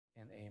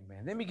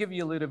Amen. Let me give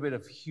you a little bit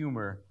of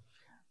humor.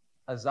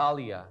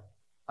 Azalea,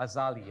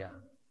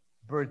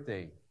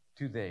 birthday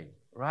today,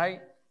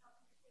 right?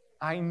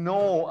 I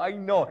know.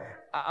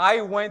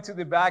 I went to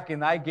the back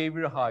and I gave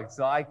her a hug,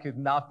 so I could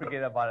not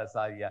forget about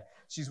Azalea.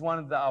 She's one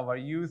of our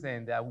youth,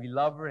 and we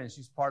love her, and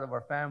she's part of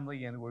our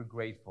family, and we're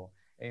grateful.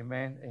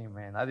 Amen,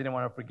 amen. I didn't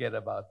want to forget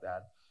about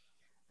that.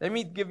 Let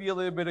me give you a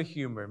little bit of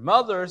humor.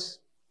 Mothers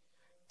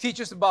teach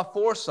us about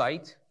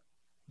foresight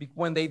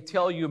when they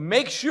tell you,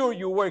 make sure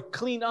you wear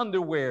clean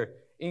underwear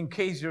in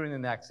case you're in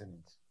an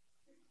accident.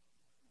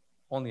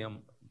 Only it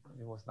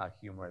was not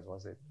humorous,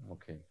 was it?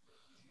 Okay.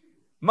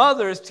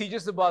 Mothers teach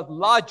us about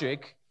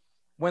logic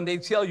when they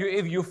tell you,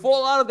 if you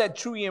fall out of that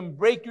tree and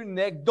break your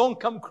neck, don't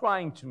come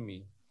crying to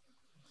me.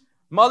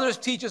 Mothers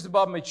teach us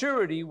about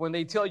maturity when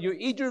they tell you,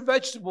 eat your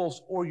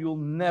vegetables or you'll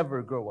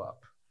never grow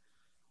up.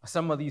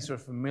 Some of these are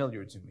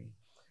familiar to me.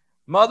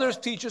 Mothers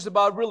teach us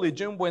about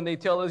religion when they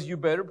tell us, you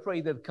better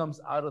pray that comes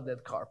out of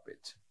that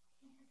carpet.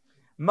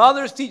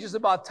 Mothers teach us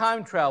about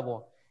time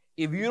travel.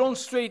 If you don't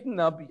straighten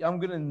up, I'm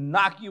going to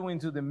knock you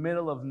into the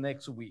middle of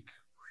next week.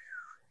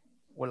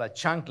 Or la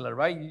chancla,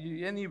 right?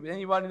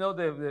 Anybody know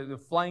the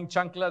flying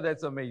chancla?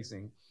 That's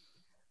amazing.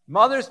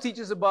 Mothers teach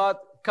us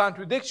about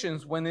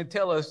contradictions when they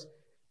tell us,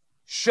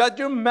 shut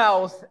your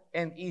mouth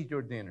and eat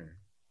your dinner.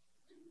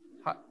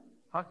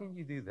 How can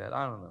you do that?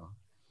 I don't know.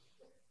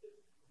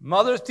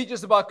 Mothers teach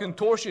us about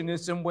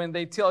contortionism when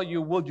they tell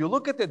you, would you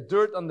look at the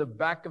dirt on the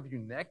back of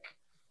your neck?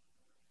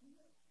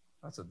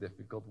 That's a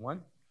difficult one.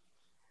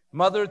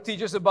 Mother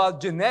teaches about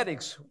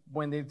genetics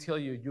when they tell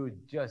you, you're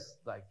just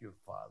like your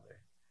father.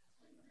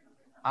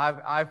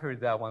 I've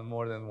heard that one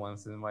more than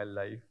once in my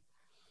life.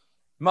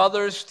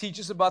 Mothers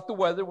teach us about the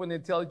weather when they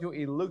tell you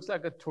it looks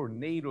like a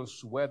tornado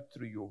swept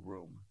through your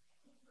room.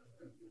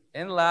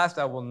 And last,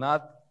 I will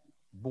not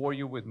bore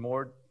you with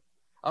more.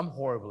 I'm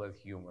horrible at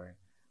humor.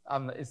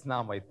 It's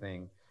not my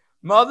thing.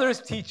 Mothers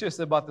teach us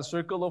about the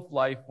circle of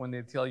life when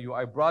they tell you,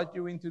 I brought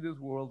you into this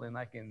world and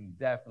I can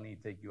definitely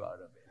take you out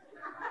of it.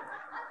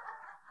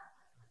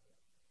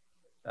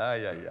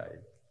 Ay, ay, ay.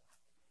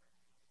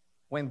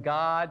 When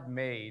God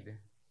made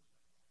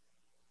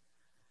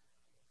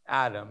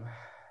Adam,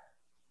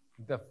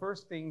 the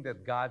first thing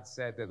that God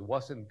said that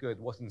wasn't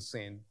good wasn't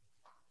sin.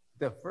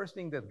 The first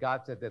thing that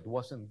God said that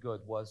wasn't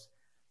good was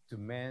to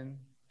men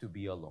to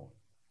be alone.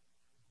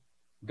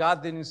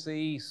 God didn't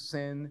say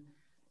sin.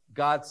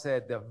 God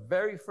said the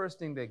very first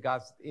thing that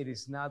God said, it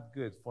is not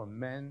good for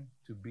men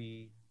to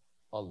be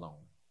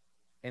alone.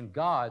 And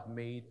God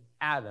made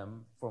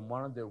Adam from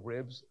one of the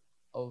ribs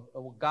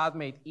God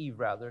made Eve,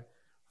 rather,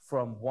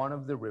 from one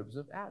of the ribs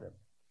of Adam.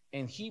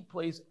 And he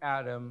placed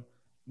Eve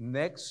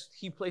next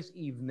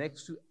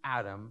to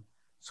Adam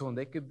so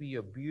they could be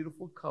a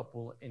beautiful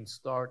couple and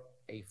start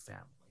a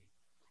family.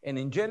 And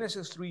in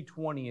Genesis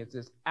 3:20, it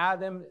says,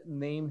 Adam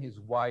named his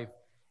wife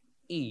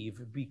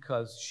Eve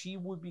because she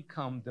would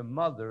become the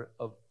mother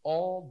of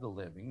all the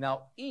living.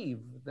 Now, Eve,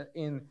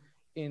 in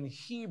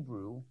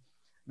Hebrew,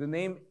 the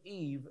name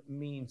Eve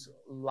means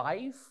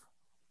life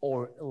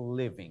or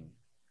living.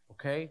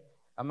 Okay?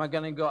 I'm not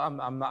going to go,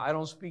 I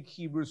don't speak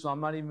Hebrew, so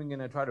I'm not even going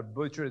to try to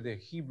butcher the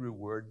Hebrew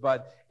word,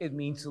 but it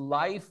means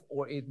life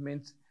or it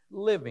means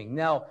living.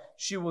 Now,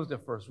 she was the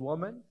first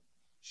woman,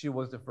 she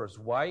was the first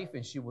wife,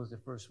 and she was the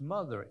first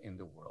mother in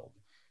the world.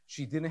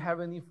 She didn't have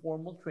any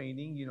formal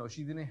training. You know,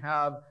 she didn't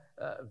have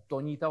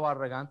Toñita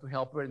Barragan to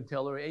help her and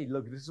tell her, hey,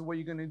 look, this is what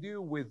you're going to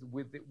do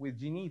with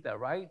Ginita,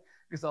 right?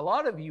 Because a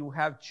lot of you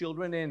have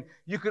children, and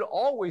you could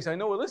always, I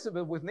know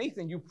Elizabeth, with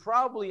Nathan, you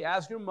probably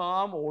ask your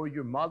mom or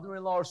your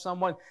mother-in-law or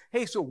someone,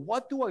 hey, so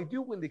what do I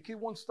do when the kid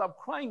won't stop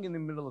crying in the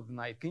middle of the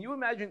night? Can you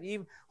imagine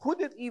Eve? Who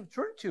did Eve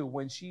turn to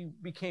when she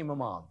became a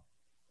mom?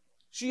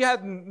 She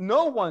had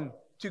no one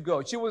to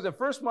go. She was the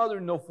first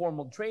mother, no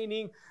formal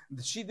training.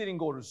 She didn't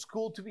go to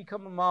school to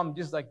become a mom,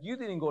 just like you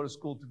didn't go to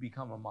school to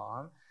become a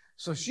mom.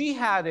 So she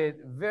had it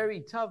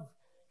very tough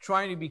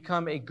trying to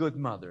become a good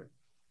mother.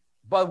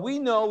 But we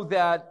know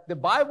that the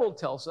Bible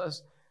tells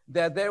us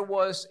that there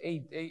was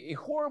a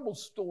horrible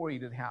story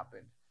that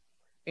happened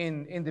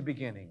in the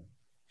beginning.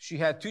 She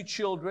had two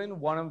children.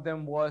 One of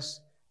them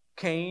was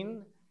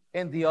Cain,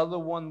 and the other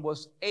one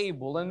was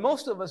Abel. And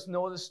most of us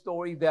know the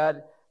story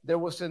that there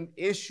was an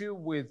issue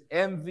with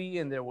envy,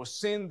 and there was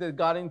sin that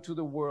got into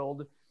the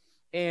world.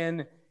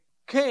 And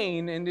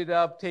Cain ended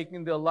up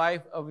taking the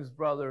life of his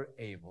brother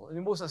Abel. And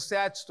it was a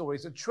sad story.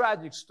 It's a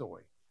tragic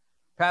story.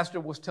 Pastor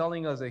was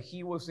telling us that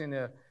he was in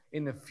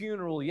a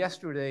funeral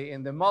yesterday,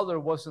 and the mother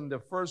was in the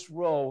first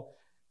row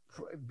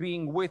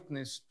being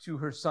witness to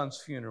her son's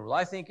funeral.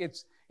 I think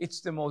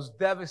it's the most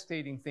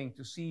devastating thing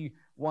to see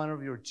one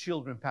of your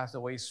children pass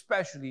away,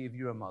 especially if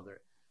you're a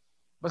mother.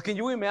 But can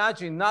you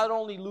imagine not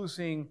only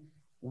losing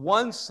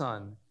one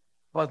son,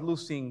 but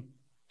losing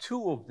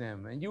two of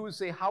them? And you would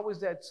say, how is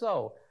that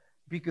so?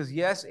 Because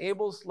yes,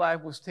 Abel's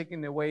life was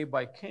taken away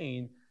by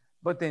Cain,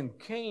 but then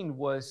Cain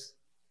was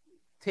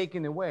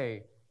taken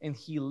away and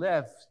he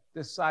left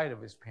the side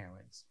of his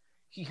parents.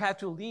 He had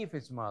to leave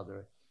his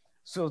mother.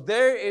 So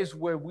there is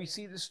where we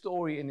see the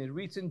story, and it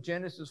reads in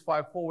Genesis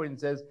 5:4 and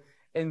says,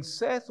 And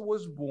Seth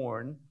was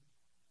born.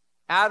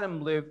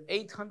 Adam lived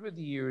 800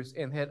 years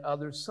and had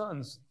other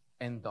sons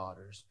and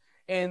daughters.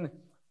 And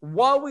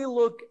while we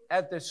look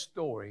at the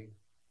story,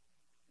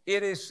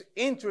 it is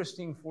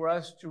interesting for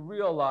us to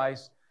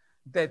realize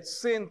that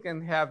sin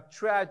can have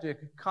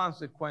tragic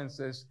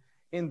consequences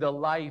in the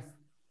life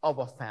of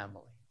a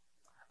family.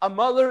 A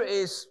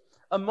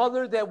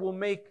mother that will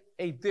make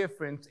a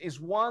difference is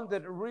one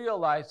that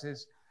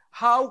realizes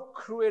how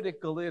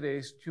critical it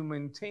is to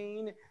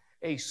maintain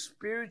a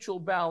spiritual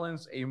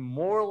balance, a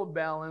moral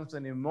balance,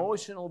 an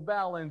emotional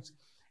balance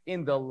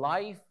in the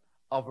life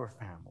of her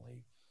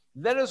family.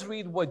 Let us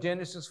read what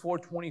Genesis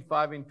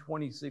 4:25 and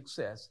 26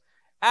 says.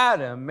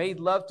 Adam made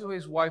love to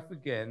his wife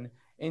again,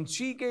 and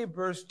she gave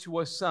birth to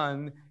a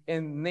son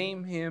and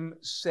named him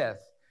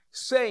Seth,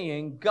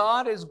 saying,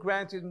 God has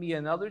granted me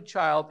another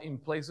child in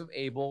place of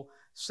Abel,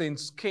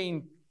 since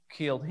Cain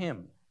killed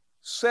him.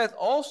 Seth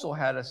also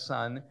had a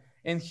son,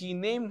 and he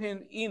named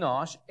him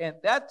Enosh.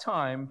 At that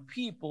time,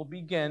 people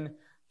began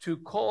to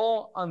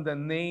call on the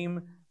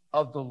name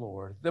of the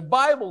Lord. The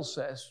Bible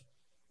says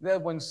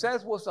that when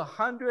Seth was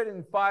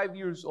 105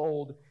 years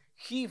old,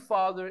 he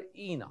fathered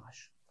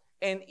Enosh.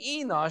 And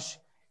Enosh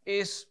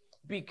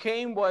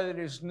became what it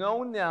is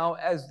known now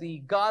as the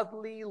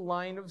godly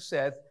line of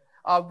Seth,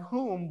 of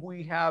whom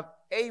we have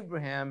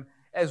Abraham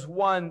as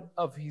one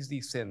of his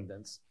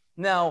descendants.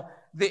 Now,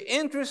 the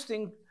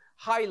interesting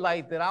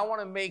highlight that I want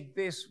to make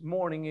this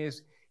morning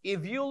is,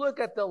 if you look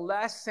at the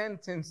last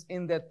sentence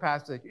in that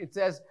passage, it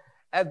says,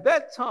 at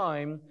that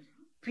time,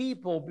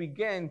 people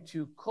began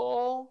to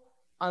call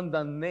on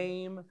the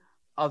name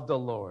of the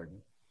Lord.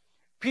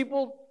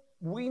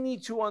 We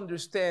need to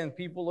understand,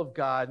 people of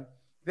God,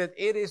 that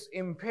it is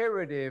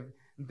imperative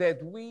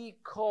that we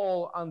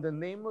call on the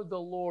name of the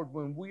Lord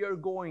when we are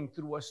going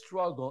through a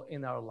struggle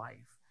in our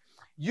life.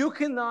 You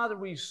cannot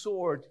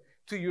resort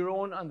to your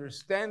own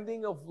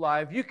understanding of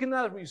life. You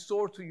cannot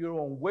resort to your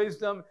own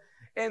wisdom.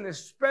 And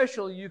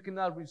especially, you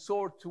cannot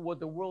resort to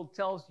what the world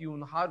tells you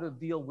on how to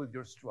deal with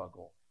your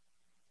struggle.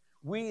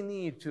 We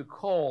need to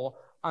call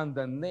on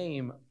the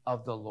name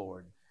of the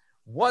Lord.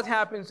 What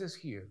happens is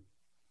here.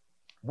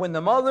 When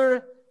the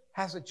mother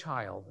has a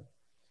child,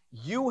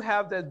 you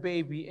have that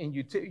baby and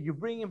you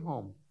bring him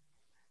home.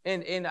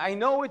 And I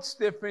know it's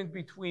different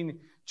between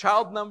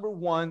child number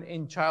 1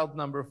 and child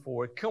number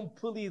 4.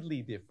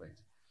 Completely different.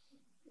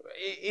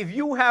 If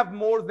you have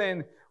more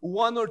than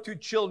 1 or 2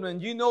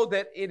 children, you know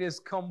that it is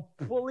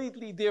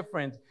completely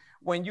different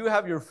when you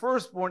have your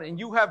firstborn and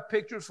you have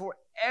pictures for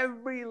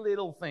every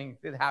little thing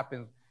that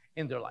happens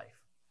in their life.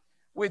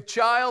 With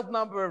child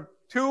number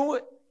 2,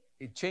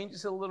 it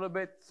changes a little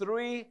bit.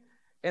 3,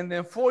 and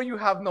then 4, you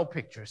have no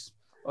pictures.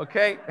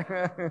 Okay?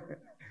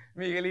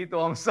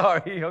 Miguelito, I'm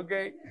sorry,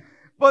 okay?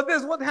 But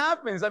that's what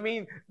happens. I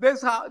mean,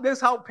 that's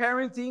how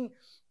parenting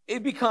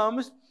it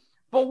becomes.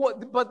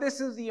 But this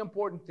is the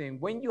important thing.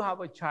 When you have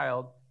a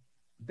child,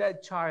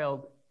 that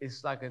child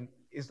is like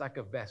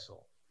a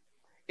vessel.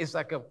 It's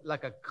like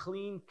a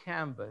clean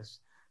canvas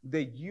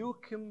that you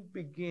can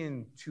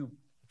begin to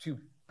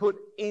put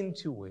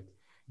into it.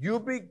 You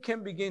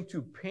can begin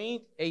to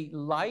paint a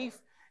life,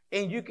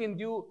 and you can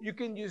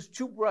use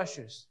 2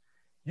 brushes.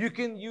 You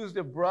can use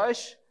the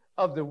brush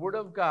of the Word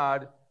of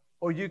God,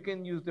 or you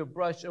can use the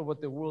brush of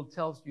what the world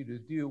tells you to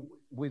do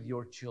with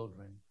your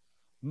children.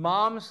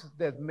 Moms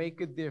that make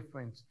a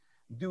difference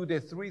do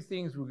the 3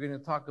 things we're going to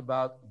talk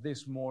about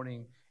this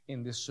morning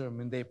in this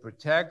sermon. They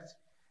protect,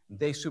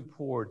 they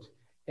support,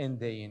 and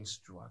they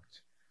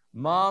instruct.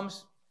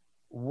 Moms,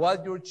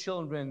 what your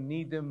children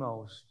need the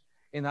most.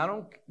 And I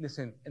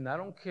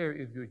don't care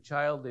if your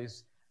child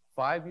is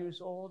 5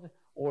 years old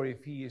or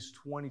if he is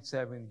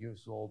 27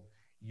 years old.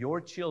 Your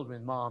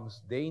children,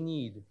 moms, they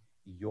need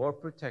your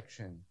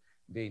protection,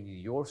 they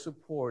need your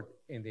support,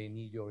 and they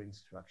need your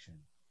instruction.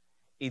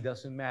 It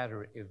doesn't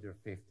matter if they're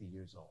 50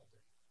 years old.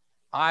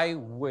 I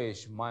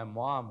wish my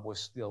mom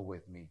was still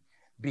with me,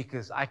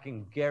 because I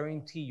can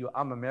guarantee you,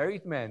 I'm a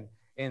married man,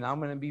 and I'm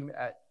going to be,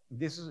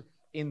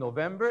 in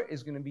November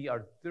is going to be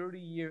our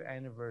 30-year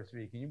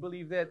anniversary. Can you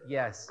believe that?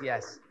 Yes.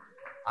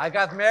 I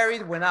got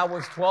married when I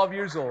was 12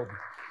 years old.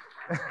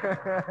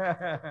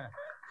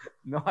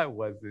 No, I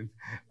wasn't.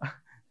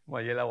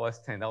 Mayela was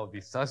 10. That would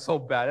be so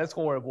bad. That's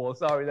horrible.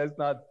 Sorry, that's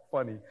not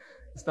funny.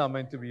 It's not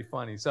meant to be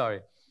funny.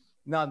 Sorry.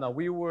 No,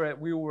 we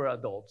were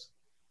adults.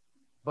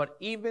 But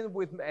even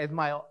at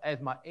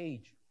my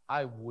age,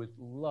 I would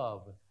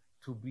love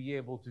to be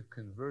able to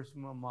converse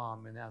with my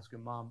mom and ask her,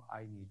 Mom,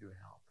 I need your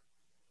help.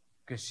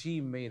 Because she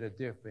made a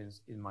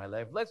difference in my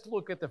life. Let's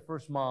look at the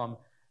first mom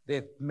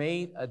that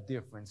made a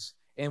difference.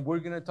 And we're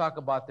going to talk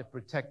about the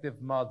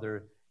protective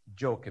mother,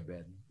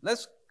 Jochebed.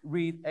 Let's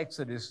read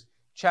Exodus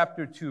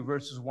chapter 2,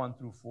 verses 1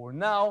 through 4.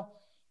 Now,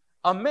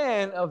 a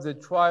man of the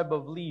tribe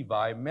of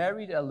Levi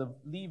married a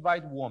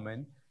Levite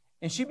woman,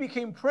 and she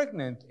became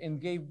pregnant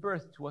and gave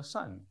birth to a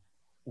son.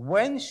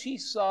 When she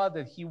saw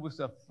that he was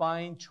a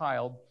fine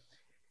child,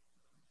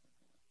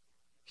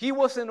 he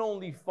wasn't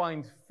only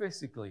fine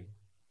physically.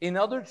 In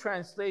other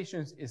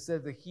translations, it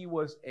says that he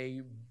was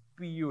a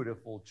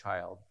beautiful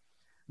child.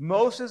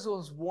 Moses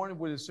was born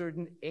with a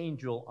certain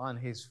angel on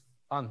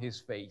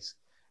his face.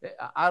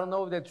 I don't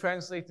know if that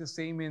translates the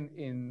same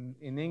in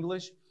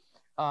English.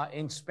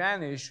 In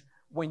Spanish,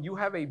 when you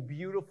have a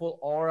beautiful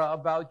aura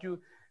about you,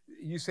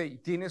 you say,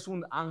 tienes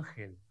un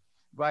ángel,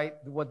 right?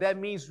 What that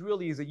means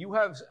really is that you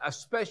have a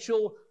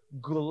special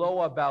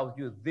glow about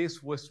you.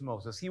 This was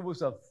Moses. He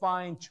was a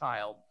fine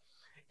child.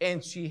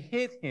 And she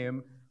hid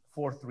him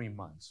for 3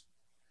 months.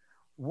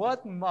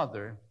 What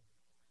mother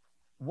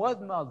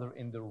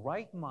in the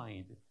right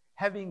mind,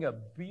 having a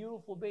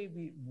beautiful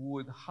baby,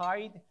 would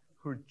hide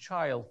her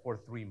child for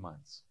 3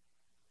 months?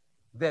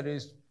 That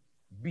is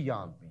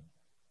beyond me.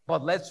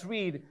 But let's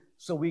read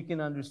so we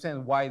can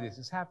understand why this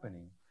is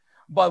happening.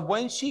 But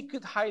when she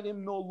could hide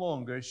him no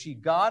longer, she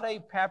got a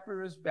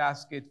papyrus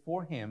basket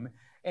for him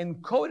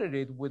and coated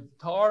it with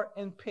tar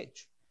and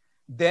pitch.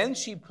 Then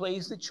she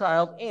placed the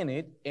child in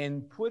it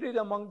and put it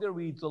among the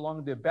reeds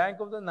along the bank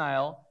of the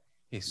Nile.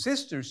 His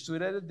sister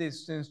stood at a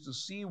distance to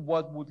see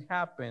what would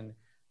happen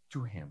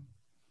to him.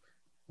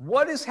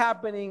 What is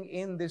happening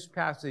in this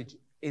passage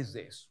is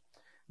this.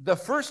 The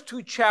first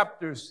 2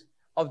 chapters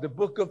of the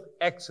book of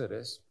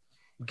Exodus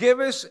give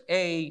us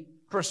a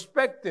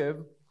perspective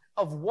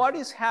of what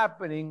is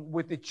happening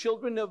with the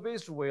children of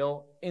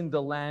Israel in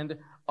the land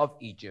of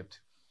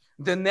Egypt.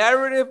 The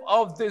narrative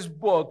of this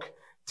book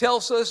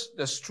tells us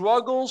the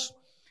struggles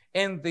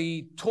and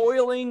the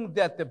toiling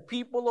that the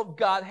people of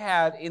God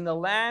had in a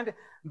land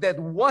that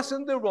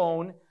wasn't their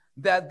own,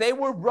 that they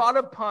were brought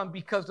upon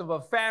because of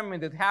a famine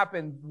that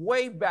happened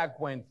way back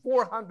when,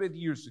 400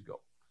 years ago.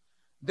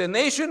 The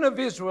nation of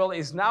Israel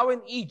is now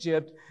in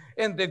Egypt,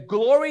 and the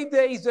glory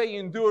days they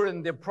endured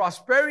and the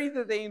prosperity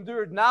that they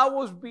endured now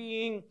was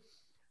being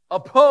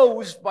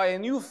opposed by a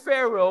new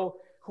Pharaoh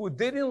who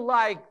didn't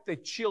like the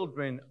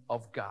children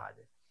of God.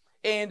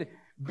 And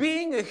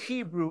being a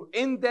Hebrew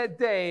in that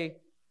day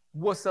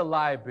was a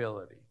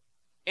liability.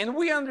 And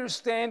we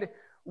understand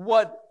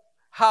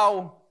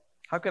how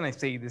can I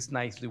say this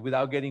nicely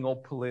without getting all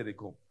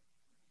political?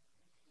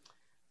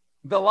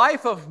 The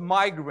life of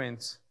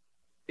migrants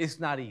is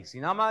not easy.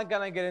 And I'm not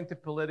going to get into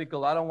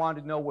political. I don't want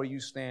to know where you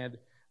stand.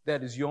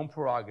 That is your own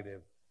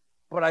prerogative.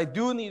 But I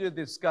do need to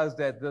discuss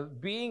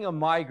that being a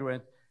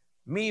migrant,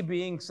 me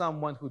being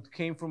someone who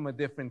came from a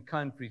different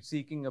country,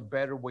 seeking a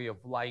better way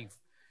of life,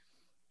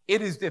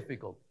 it is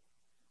difficult.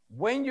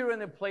 When you're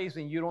in a place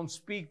and you don't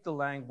speak the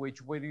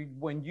language,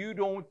 when you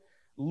don't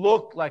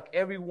look like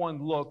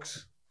everyone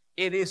looks,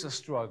 it is a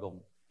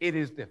struggle. It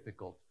is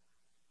difficult.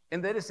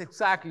 And that is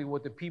exactly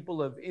what the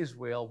people of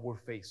Israel were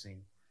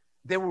facing.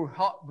 They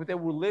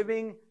were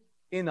living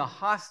in a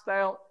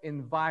hostile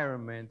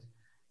environment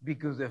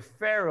because the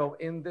Pharaoh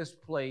in this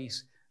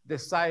place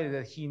decided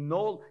that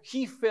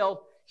he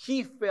felt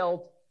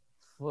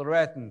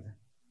threatened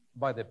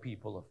by the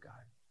people of God.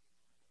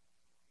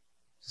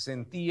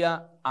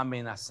 Sentía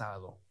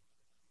amenazado.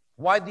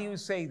 Why do you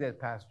say that,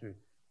 Pastor?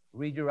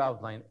 Read your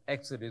outline,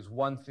 Exodus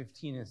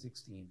 1:15 and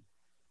 16.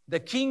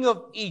 The king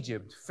of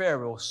Egypt,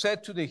 Pharaoh,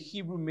 said to the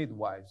Hebrew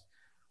midwives,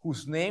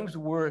 whose names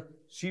were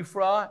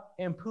Shiphrah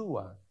and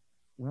Puah,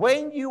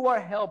 when you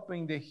are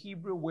helping the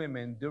Hebrew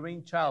women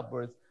during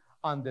childbirth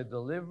on the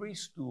delivery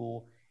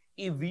stool,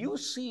 if you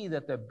see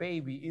that the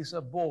baby is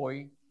a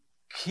boy,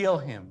 kill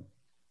him.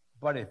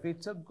 But if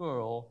it's a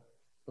girl,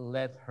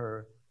 let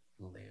her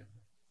live.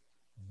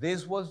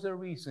 This was the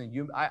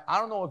reason. I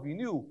don't know if you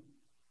knew,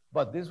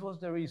 but this was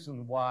the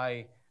reason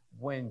why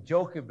when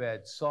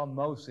Jochebed saw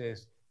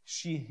Moses,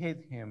 she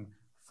hid him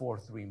for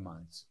 3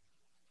 months.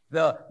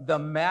 The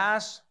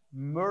mass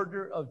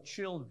murder of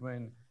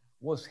children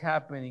was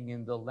happening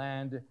in the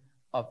land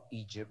of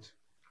Egypt.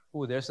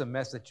 Oh, there's a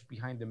message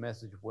behind the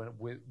message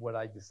with what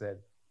I just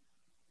said.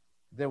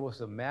 There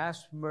was a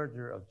mass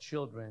murder of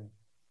children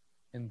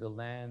in the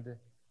land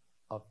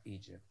of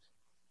Egypt.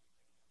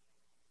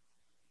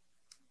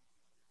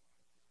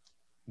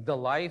 The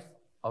life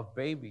of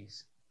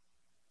babies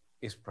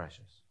is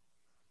precious.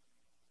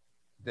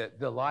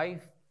 The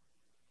life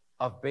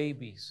of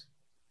babies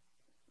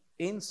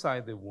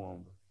inside the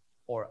womb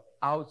or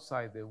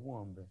outside the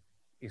womb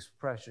is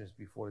precious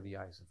before the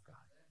eyes of God.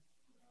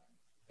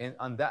 And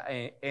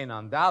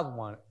on that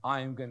one,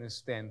 I'm going to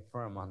stand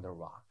firm on the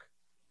rock.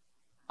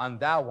 On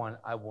that one,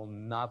 I will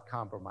not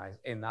compromise,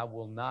 and I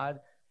will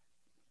not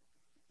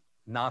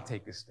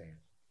take a stand.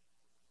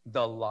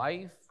 The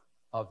life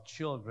of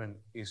children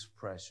is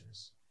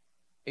precious,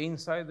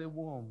 inside the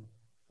womb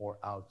or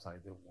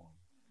outside the womb,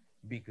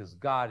 because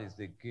God is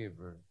the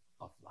giver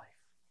of life.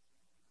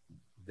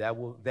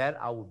 That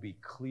I will be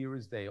clear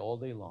as day all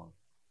day long,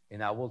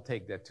 and I will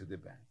take that to the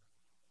bank.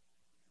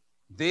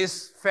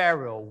 This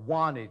Pharaoh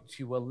wanted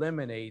to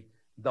eliminate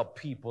the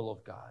people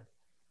of God.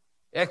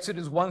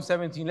 Exodus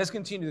 1:17. Let's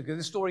continue because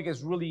this story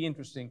gets really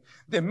interesting.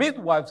 The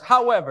midwives,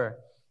 however,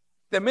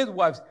 the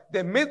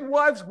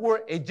midwives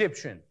were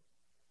Egyptian.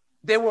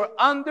 They were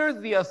under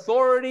the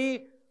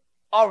authority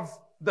of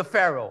the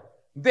Pharaoh.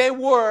 They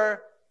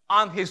were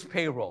on his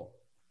payroll.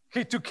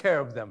 He took care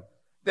of them.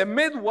 The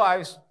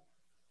midwives,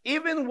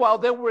 even while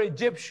they were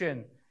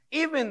Egyptian,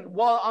 even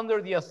while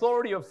under the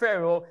authority of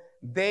Pharaoh,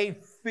 they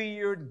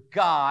feared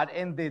God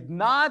and did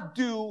not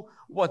do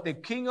what the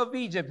king of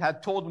Egypt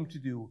had told them to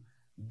do.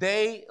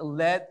 They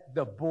let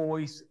the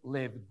boys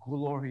live.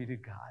 Glory to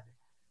God.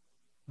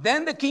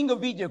 Then the king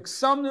of Egypt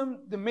summoned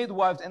the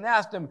midwives and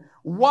asked them,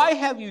 why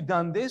have you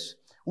done this?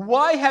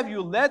 Why have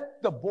you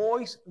let the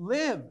boys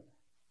live?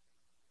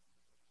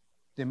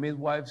 The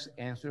midwives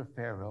answered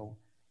Pharaoh,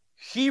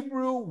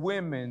 Hebrew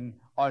women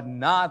are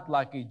not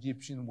like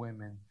Egyptian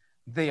women.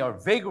 They are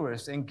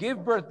vigorous and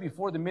give birth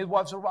before the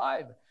midwives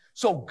arrive.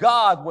 So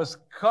God was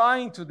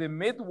kind to the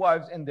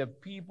midwives, and the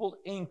people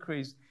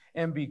increased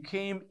and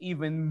became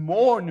even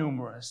more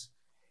numerous.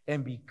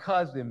 And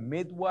because the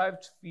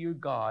midwives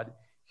feared God,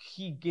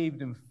 he gave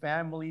them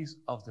families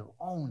of their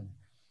own.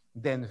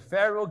 Then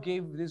Pharaoh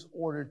gave this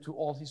order to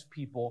all his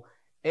people,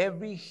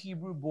 every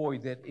Hebrew boy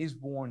that is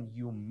born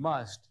you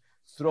must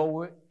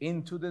throw it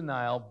into the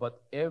Nile,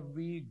 but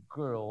every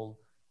girl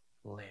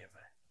live.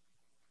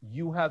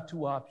 You have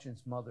two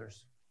options,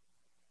 mothers: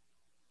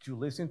 to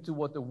listen to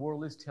what the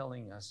world is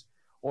telling us,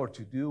 or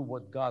to do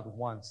what God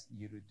wants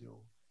you to do.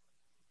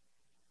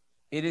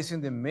 It is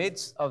in the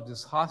midst of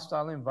this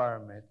hostile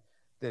environment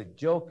that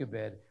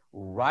Jochebed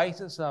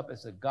rises up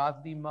as a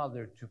godly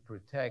mother to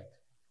protect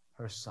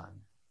her son.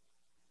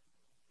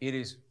 It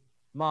is,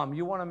 Mom,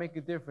 you want to make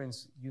a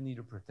difference, you need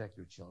to protect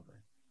your children.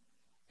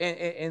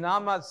 And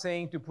I'm not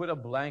saying to put a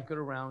blanket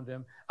around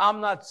them.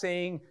 I'm not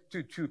saying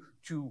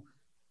to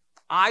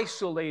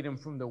isolate them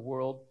from the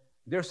world.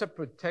 There's a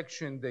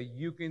protection that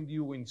you can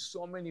do in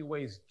so many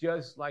ways,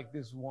 just like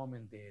this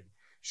woman did.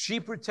 She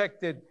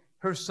protected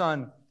her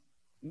son,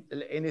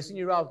 and it's in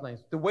your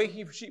outlines, the way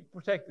she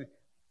protected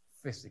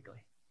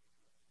physically.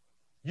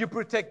 You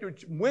protect your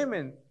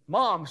women,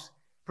 moms,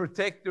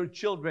 protect their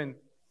children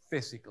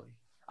physically.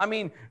 I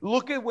mean,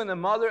 look at when the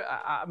mother,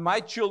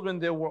 my children,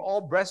 they were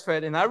all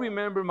breastfed, and I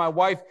remember my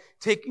wife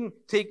taking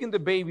the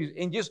babies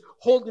and just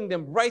holding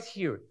them right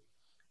here.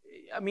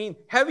 I mean,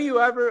 have you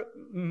ever,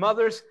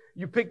 mothers,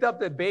 you picked up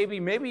the baby,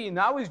 maybe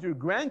now it's your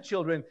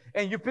grandchildren,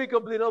 and you pick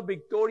up little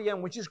Victoria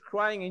and when she's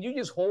crying and you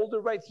just hold her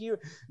right here?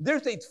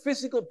 There's a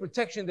physical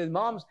protection that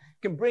moms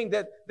can bring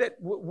that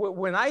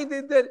when I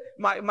did that,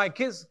 my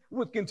kids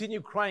would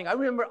continue crying. I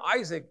remember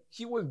Isaac,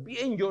 he was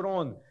bien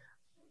llorón.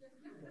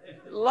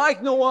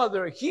 Like no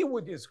other. He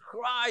would just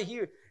cry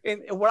here.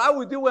 And what I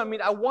would do, I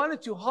mean, I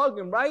wanted to hug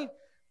him, right?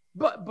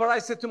 But I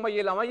said to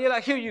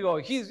Mayela, here you go.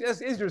 He's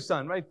your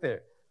son right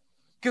there.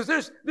 Because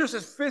there's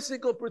a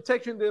physical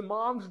protection that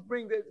moms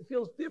bring that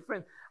feels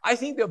different. I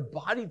think the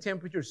body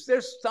temperatures,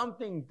 there's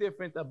something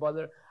different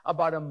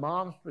about a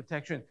mom's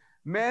protection.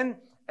 Men,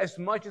 as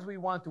much as we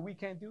want to, we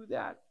can't do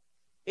that.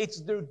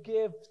 It's their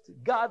gift.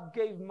 God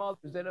gave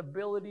mothers that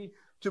ability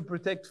to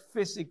protect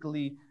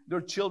physically their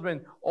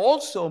children.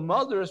 Also,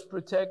 mothers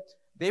protect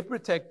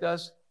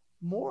us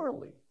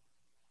morally.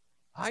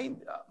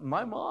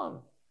 My mom,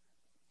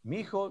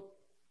 mijo,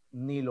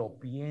 ni lo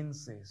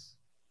pienses.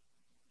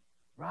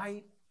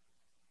 Right?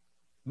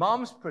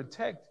 Moms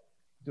protect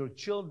their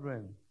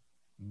children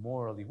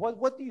morally.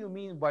 What do you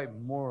mean by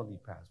morally,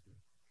 Pastor?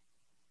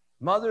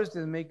 Mothers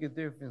that make a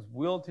difference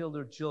will tell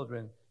their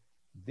children,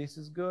 this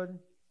is good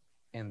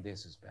and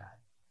this is bad.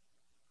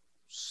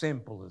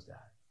 Simple as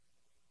that.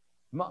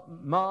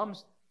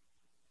 Moms,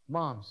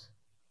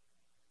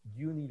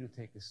 you need to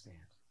take a stand.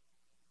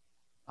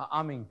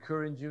 I'm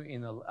encouraging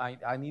you.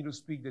 I need to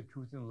speak the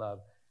truth in love.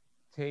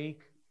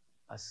 Take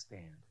a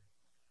stand.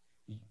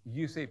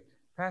 You say,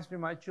 Pastor,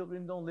 my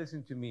children don't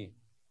listen to me.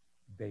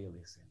 They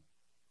listen.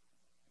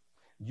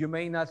 You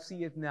may not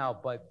see it now,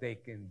 but they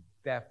can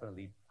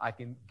definitely, I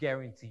can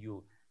guarantee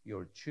you,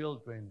 your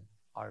children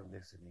are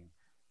listening.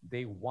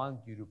 They want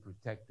you to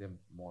protect them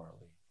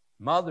morally.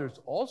 Mothers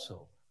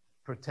also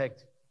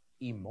protect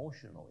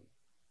emotionally,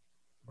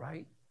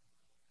 right?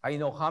 I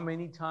know how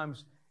many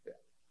times,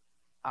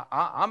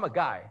 I'm a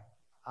guy,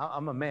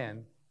 I'm a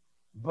man,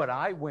 but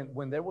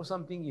when there was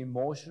something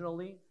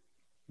emotionally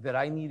that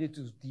I needed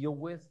to deal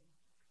with,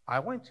 I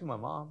went to my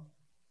mom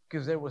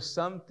because there was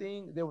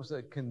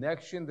a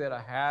connection that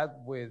I had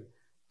with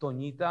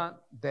Toñita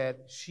that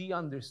she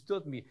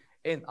understood me.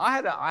 And I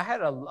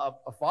had a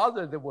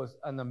father that was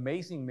an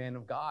amazing man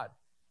of God.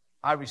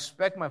 I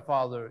respect my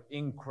father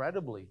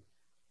incredibly.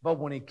 But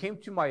when it came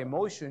to my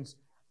emotions,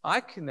 I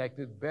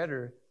connected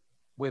better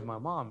with my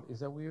mom.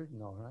 Is that weird?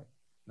 No, right?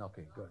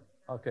 Okay, good.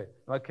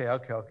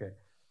 Okay.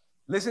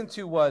 Listen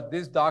to what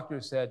this doctor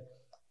said.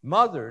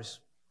 Mothers,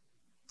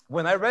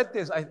 when I read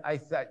this, I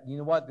thought, you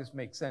know what? This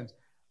makes sense.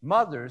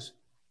 Mothers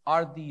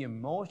are the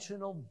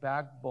emotional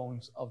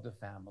backbones of the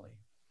family.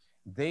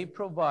 They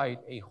provide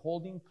a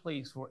holding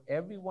place for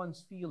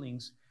everyone's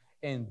feelings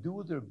and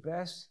do their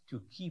best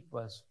to keep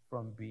us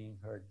from being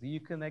hurt. Do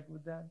you connect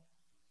with that?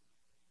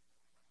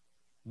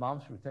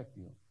 Moms protect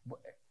you.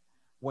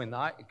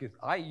 Because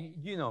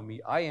you know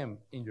me, I am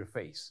in your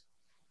face.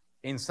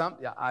 In some,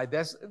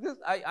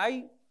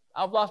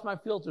 I've lost my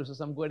filters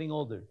as I'm getting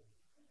older.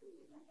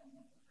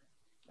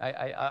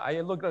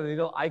 I look at the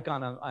little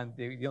icon on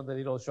the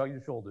little shrug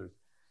your shoulders.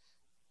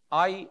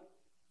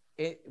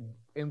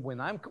 And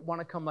when I want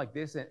to come like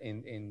this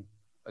and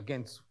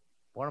against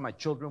one of my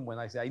children when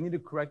I say, I need to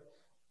correct,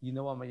 you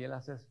know what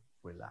Mayela says?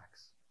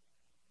 Relax.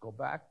 Go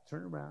back,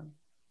 turn around.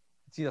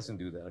 She doesn't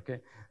do that, okay?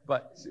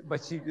 But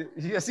she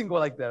doesn't go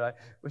like that, right?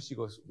 But she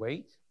goes,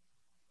 wait,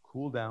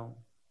 cool down,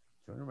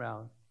 turn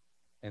around,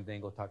 and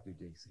then go talk to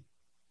JC,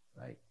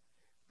 right?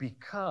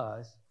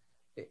 Because,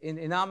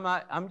 and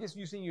I'm just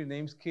using your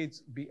names,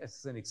 kids,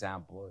 as an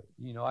example.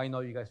 You know, I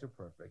know you guys are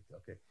perfect,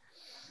 okay?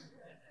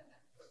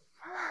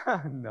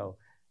 No.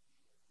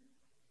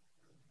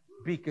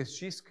 Because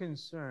she's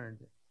concerned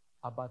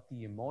about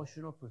the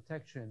emotional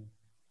protection,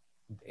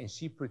 and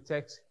she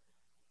protects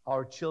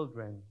our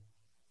children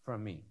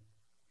from me.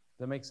 Does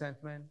that make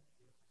sense, man?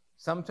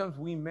 Sometimes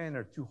we men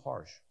are too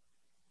harsh.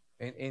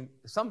 And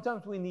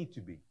sometimes we need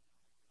to be.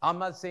 I'm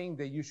not saying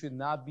that you should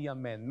not be a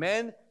man.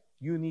 Men,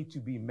 you need to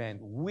be men.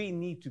 We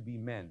need to be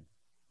men.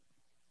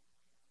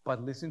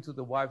 But listen to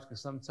the wives,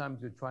 because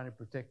sometimes you're trying to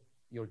protect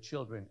your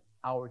children,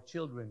 our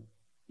children,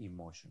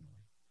 emotionally.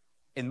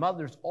 And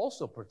mothers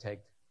also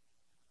protect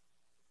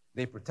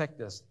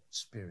us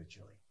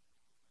spiritually.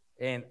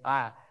 And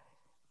I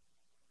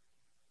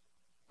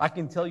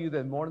can tell you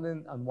that more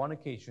than on one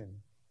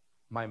occasion,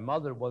 my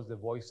mother was the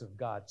voice of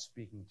God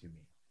speaking to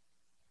me.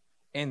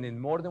 And in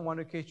more than one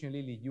occasion,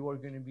 Lily, you are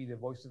going to be the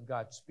voice of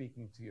God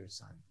speaking to your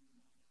son.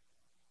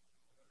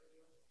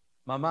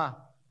 Mama,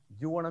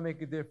 you want to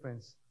make a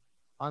difference?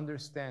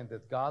 Understand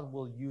that God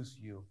will use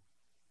you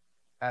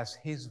as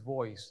his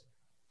voice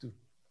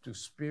to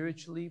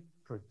spiritually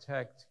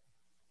protect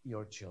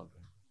your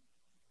children.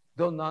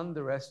 Don't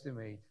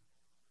underestimate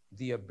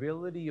the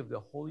ability of the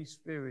Holy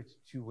Spirit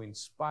to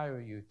inspire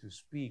you to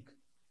speak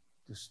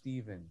to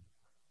Stephen,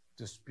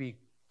 to speak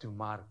to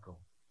Marco,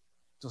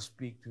 to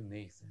speak to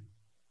Nathan.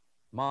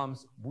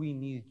 Moms, we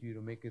need you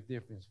to make a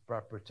difference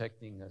by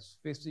protecting us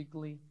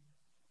physically,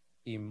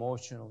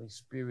 emotionally,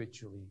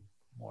 spiritually,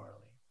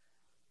 morally.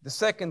 The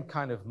second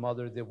kind of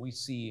mother that we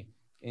see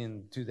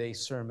in today's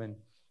sermon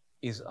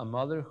is a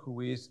mother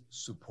who is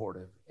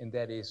supportive, and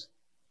that is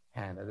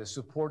Hannah, the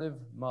supportive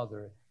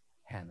mother,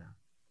 Hannah.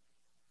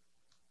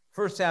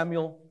 1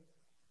 Samuel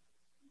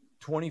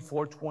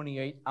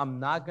 24:28. I'm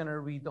not going to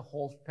read the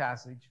whole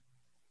passage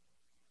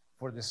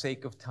for the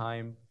sake of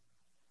time,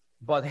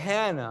 but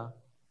Hannah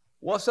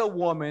was a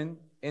woman,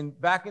 and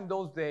back in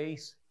those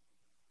days,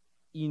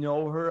 you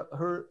know,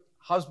 her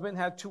husband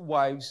had 2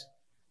 wives.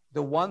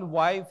 The one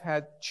wife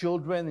had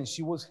children, and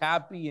she was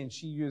happy, and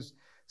she just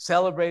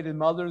celebrated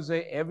Mother's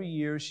Day every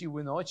year. She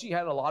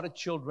had a lot of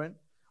children,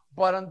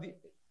 but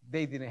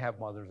they didn't have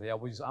Mother's Day.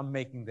 I'm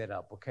making that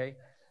up, okay?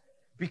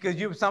 Because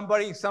some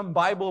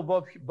Bible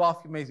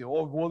buff may say,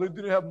 oh, well, they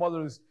didn't have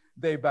Mother's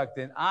Day back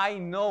then. I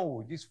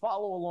know. Just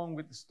follow along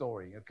with the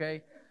story,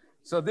 okay?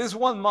 So this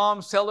one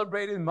mom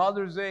celebrated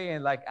Mother's Day,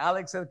 and like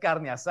Alex said,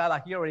 carne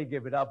asada. He already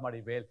gave it up,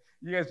 Maribel.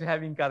 You guys are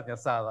having carne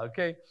asada,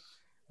 okay?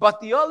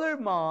 But the other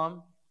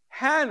mom,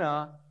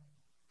 Hannah,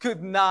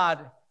 could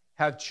not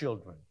have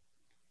children.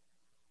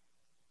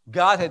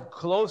 God had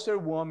closed her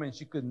womb, and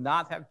she could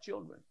not have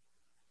children.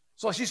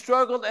 So she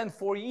struggled, and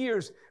for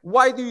years.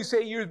 Why do you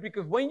say years?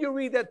 Because when you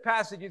read that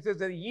passage, it says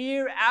that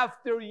year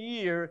after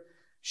year,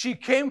 she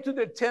came to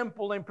the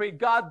temple and prayed,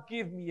 God,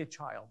 give me a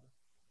child.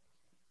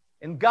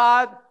 And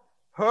God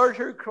heard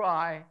her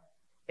cry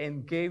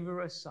and gave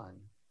her a son.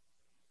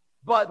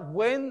 But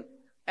when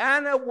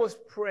Anna was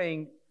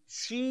praying,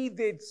 she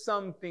did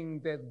something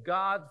that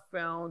God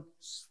found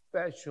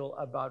special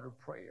about her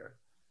prayer.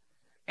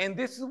 And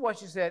this is what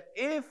she said: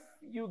 if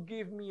you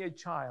give me a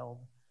child,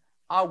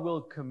 I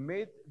will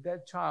commit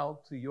that child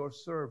to your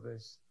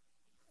service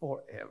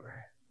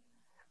forever.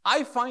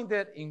 I find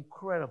that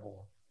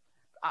incredible.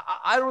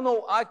 I don't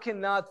know, I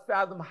cannot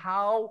fathom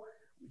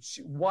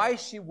why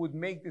she would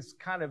make this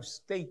kind of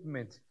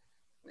statement.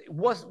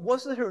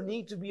 Wasn't her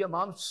need to be a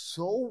mom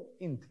so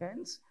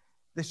intense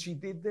that she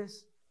did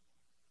this?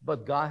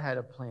 But God had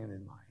a plan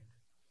in mind.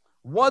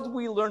 What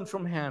we learned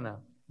from Hannah,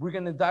 we're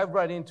going to dive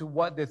right into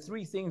the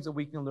 3 things that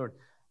we can learn.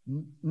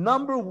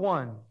 Number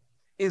 1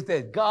 is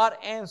that God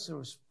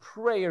answers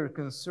prayer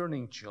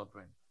concerning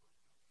children.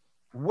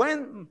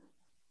 When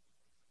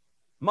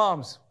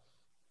moms,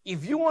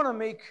 if you want to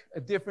make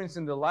a difference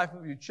in the life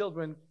of your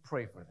children,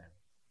 pray for them.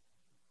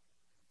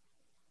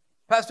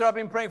 Pastor, I've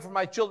been praying for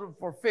my children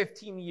for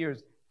 15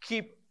 years.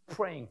 Keep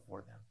praying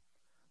for them.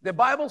 The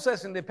Bible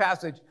says in the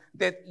passage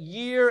that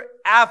year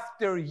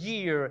after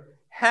year,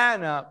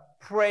 Hannah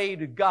prayed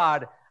to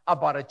God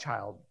about a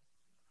child.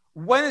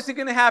 When is it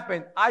going to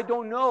happen? I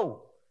don't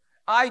know.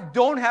 I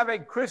don't have a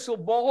crystal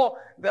ball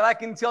that I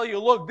can tell you,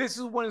 look, this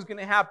is when it's going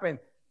to happen.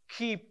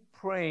 Keep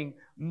praying.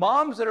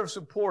 Moms that are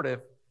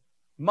supportive,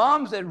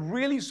 moms that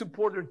really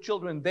support their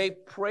children, they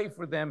pray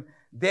for them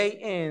day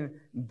in,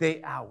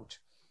 day out.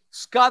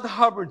 Scott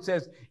Hubbard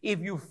says, if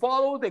you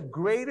follow the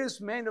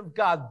greatest men of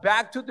God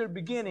back to their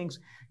beginnings,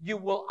 you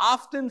will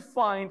often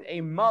find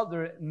a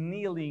mother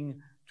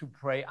kneeling to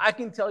pray. I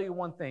can tell you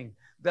one thing,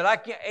 that I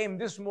am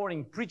this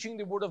morning preaching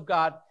the Word of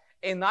God,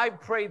 and I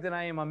pray that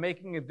I am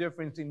making a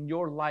difference in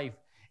your life.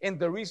 And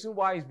the reason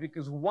why is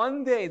because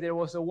one day there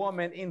was a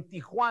woman in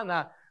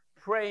Tijuana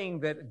praying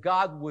that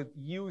God would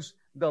use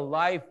the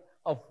life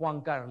of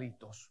Juan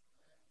Carlitos.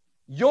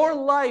 Your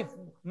life,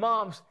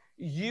 moms,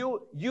 you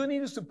need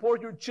to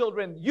support your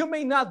children. You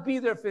may not be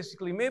there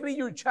physically. Maybe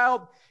your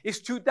child is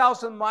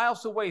 2,000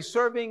 miles away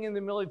serving in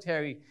the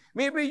military.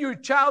 Maybe your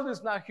child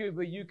is not here,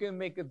 but you can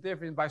make a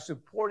difference by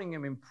supporting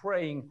him and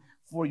praying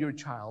for your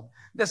child.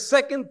 The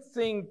second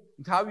thing,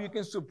 how you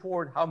can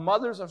support, how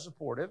mothers are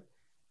supportive,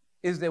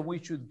 is that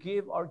we should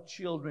give our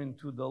children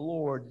to the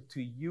Lord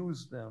to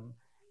use them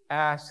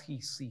as He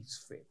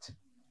sees fit.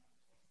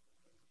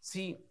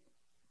 See,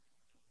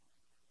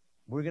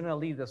 we're going to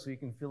leave that so you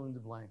can fill in the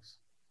blanks.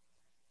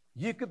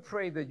 You could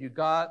pray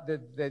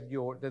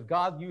that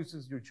God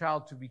uses your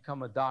child to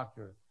become a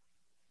doctor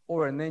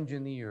or an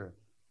engineer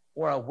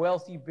or a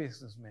wealthy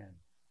businessman,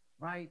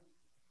 right?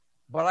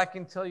 But I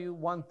can tell you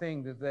one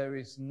thing, that there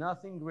is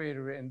nothing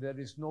greater and there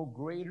is no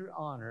greater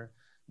honor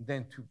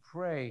than to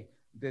pray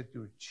that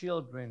your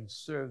children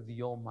serve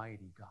the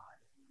Almighty God.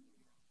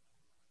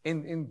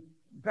 And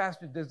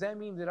Pastor, does that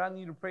mean that I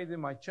need to pray that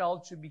my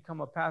child should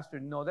become a pastor?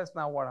 No, that's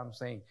not what I'm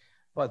saying.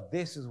 But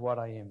this is what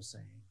I am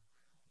saying.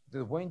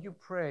 That when you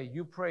pray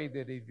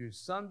that if your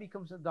son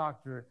becomes a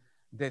doctor,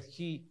 that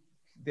he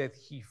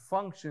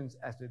functions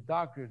as a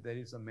doctor that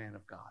is a man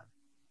of God.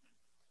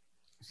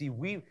 See,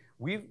 we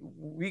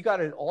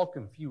got it all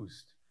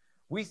confused.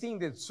 We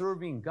think that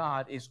serving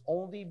God is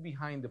only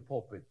behind the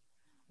pulpit.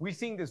 We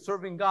think that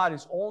serving God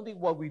is only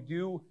what we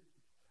do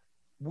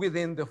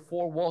within the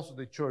four walls of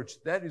the church.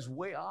 That is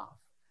way off.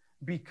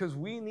 Because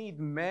we need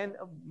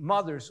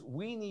mothers,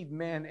 we need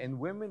men and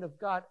women of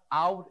God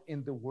out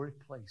in the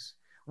workplace.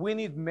 We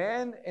need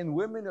men and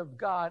women of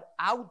God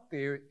out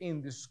there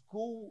in the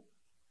school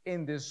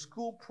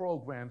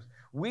programs.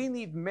 We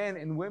need men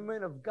and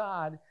women of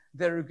God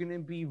that are going to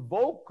be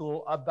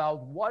vocal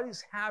about what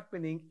is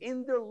happening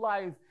in their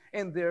life,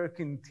 and they're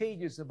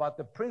contagious about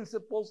the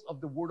principles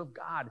of the Word of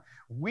God.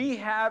 We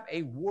have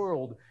a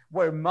world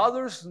where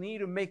mothers need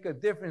to make a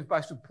difference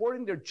by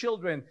supporting their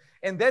children,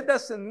 and that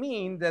doesn't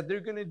mean that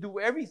they're going to do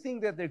everything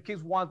that their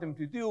kids want them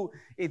to do.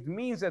 It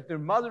means that their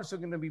mothers are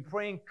going to be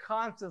praying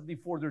constantly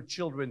for their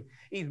children.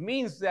 It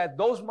means that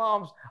those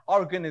moms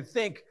are going to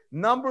think,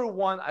 number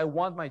one, I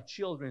want my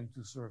children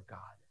to serve God.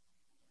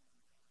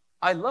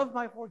 I love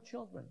my 4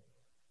 children.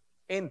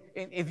 And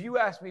if you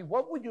ask me,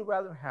 what would you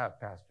rather have,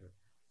 Pastor?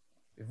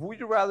 Would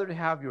you rather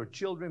have your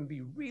children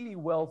be really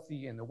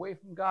wealthy and away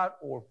from God,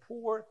 or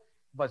poor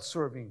but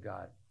serving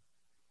God?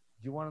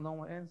 Do you want to know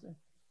my answer?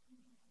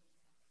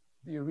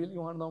 Do you really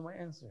want to know my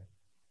answer?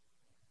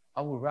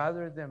 I would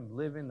rather them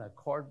live in a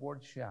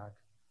cardboard shack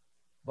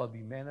but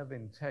be men of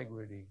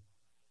integrity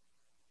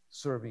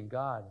serving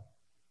God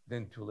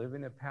than to live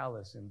in a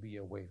palace and be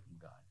away from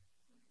God.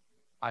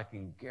 I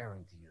can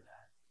guarantee you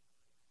that.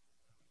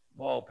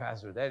 Whoa,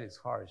 Pastor, that is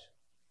harsh.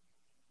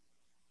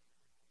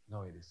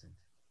 No, it isn't.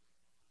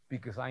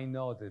 Because I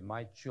know that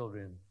my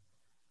children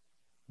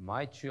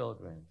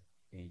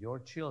and your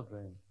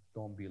children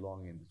don't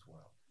belong in this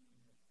world.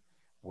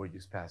 We're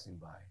just passing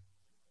by.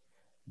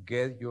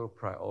 Get your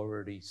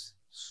priorities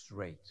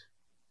straight.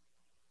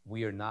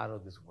 We are not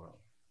of this world.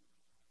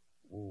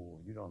 Ooh,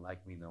 you don't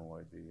like me no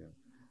more, do you?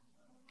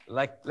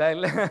 Like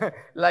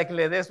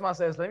Ledesma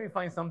says, let me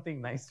find something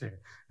nicer.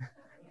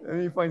 Let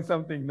me find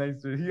something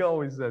nicer. He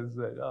always says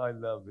that. Oh, I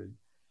love it.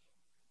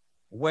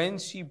 When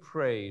she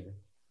prayed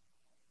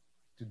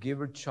to give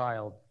her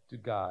child to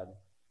God,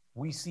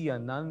 we see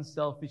an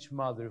unselfish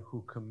mother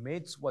who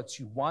commits what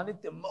she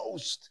wanted the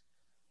most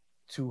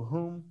to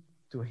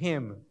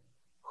him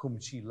whom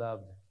she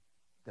loved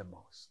the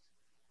most.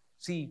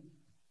 See,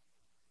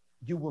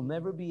 you will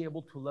never be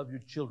able to love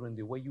your children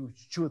the way you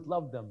should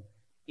love them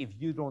if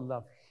you don't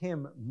love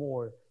Him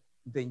more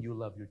than you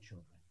love your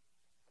children.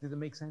 Does it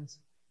make sense?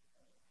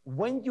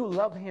 When you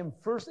love Him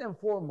first and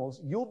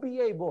foremost, you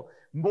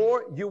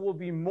will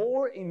be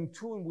more in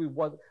tune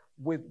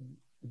with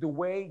the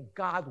way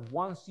God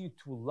wants you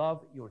to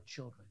love your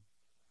children.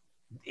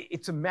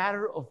 It's a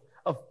matter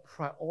of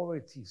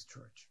priorities,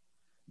 church.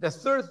 The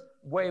third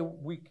way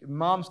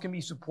moms can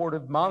be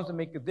supportive, moms that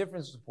make a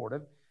difference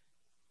supportive,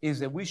 is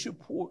that we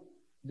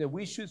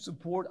should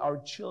support our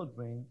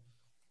children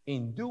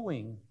in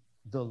doing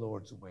the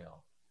Lord's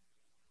will.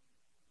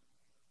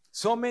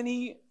 So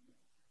many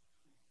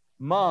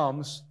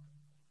moms,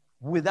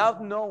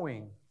 without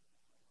knowing,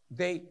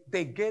 they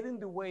get in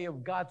the way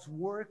of God's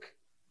work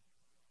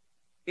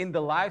in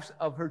the lives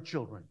of her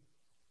children.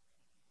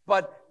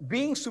 But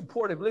being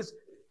supportive,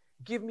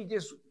 give me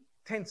just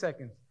 10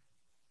 seconds.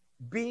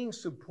 Being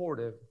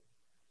supportive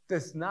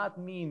does not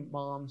mean,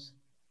 moms,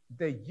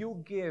 that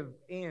you give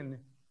in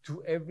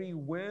to every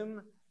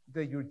whim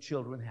that your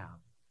children have,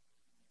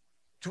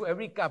 to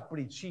every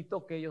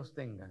caprichito que ellos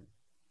tengan.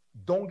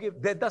 Don't give,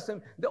 that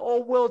doesn't,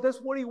 oh, well, that's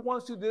what he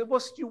wants to do, that's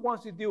what she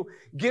wants to do.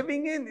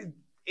 Giving in,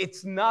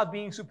 it's not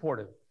being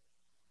supportive.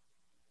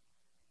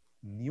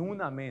 Ni un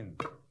amén.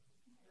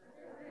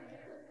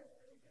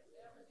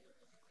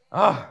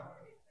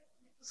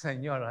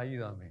 Señor,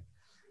 ayúdame.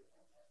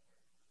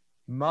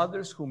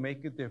 Mothers who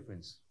make a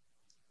difference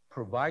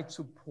provide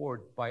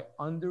support by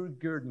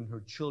undergirding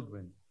her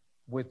children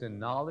with the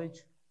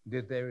knowledge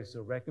that there is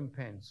a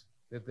recompense,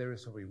 that there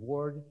is a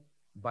reward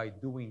by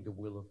doing the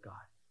will of God.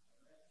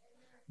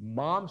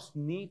 Moms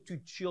need to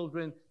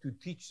children to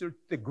teach their,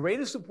 the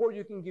greatest support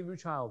you can give your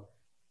child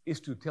is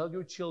to tell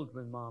your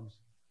children, moms,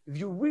 if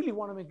you really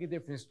want to make a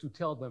difference, to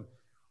tell them,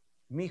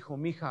 mijo,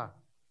 mija,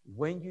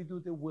 when you do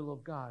the will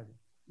of God,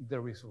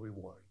 there is a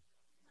reward.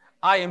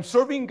 I am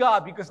serving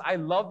God because I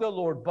love the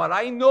Lord, but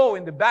I know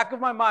in the back of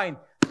my mind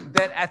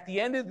that at the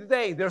end of the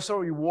day, there's a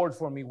reward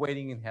for me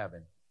waiting in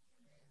heaven.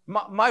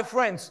 My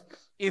friends,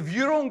 if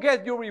you don't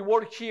get your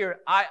reward here,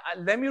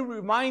 let me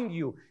remind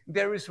you,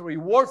 there is a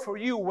reward for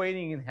you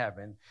waiting in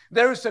heaven.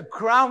 There is a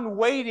crown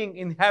waiting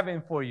in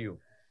heaven for you.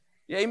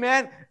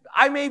 Amen.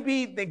 I may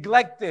be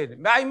neglected.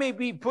 I may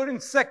be put in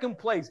second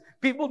place.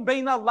 People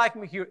may not like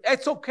me here.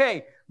 It's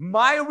okay.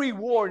 My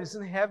reward is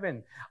in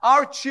heaven.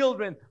 Our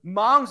children,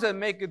 moms that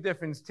make a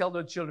difference, tell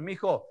their children,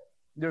 mijo,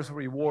 there's a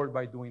reward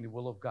by doing the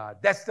will of God.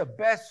 That's the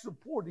best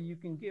support that you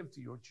can give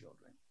to your children.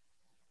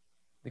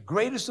 The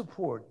greatest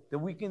support that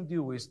we can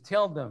do is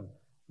tell them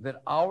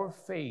that our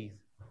faith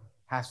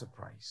has a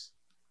price.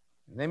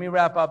 Let me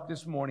wrap up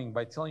this morning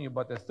by telling you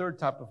about the third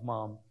type of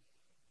mom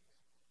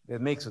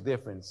that makes a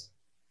difference,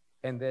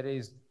 and that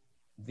is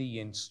the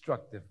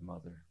instructive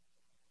mother.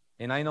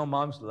 And I know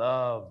moms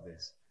love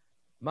this.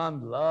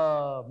 Moms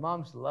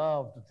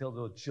love to tell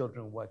their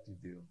children what to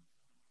do,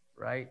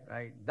 right?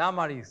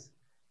 Damaris,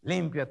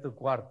 limpia tu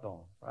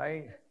cuarto,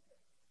 right?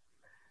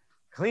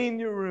 Clean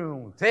your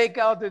room, take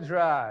out the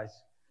trash.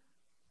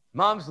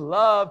 Moms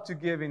love to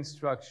give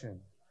instruction.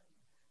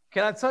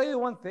 Can I tell you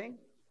one thing?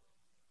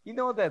 You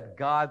know that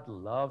God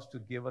loves to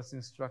give us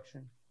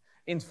instruction?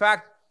 In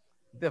fact,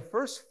 the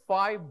first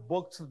 5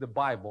 books of the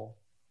Bible,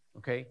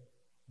 okay,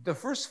 the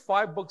first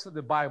 5 books of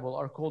the Bible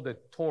are called the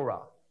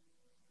Torah,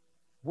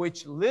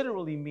 which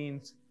literally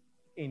means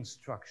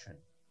instruction.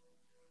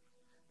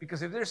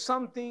 Because if there's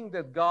something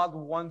that God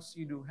wants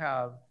you to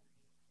have,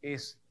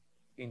 is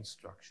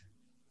instruction.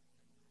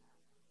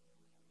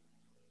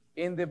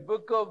 In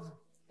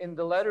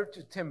the letter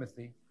to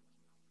Timothy,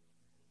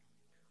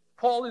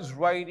 Paul is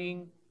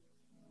writing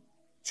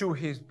to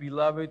his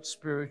beloved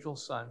spiritual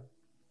son.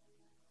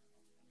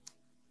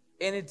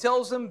 And it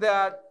tells him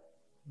that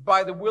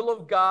by the will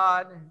of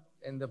God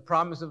and the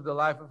promise of the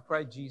life of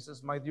Christ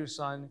Jesus, my dear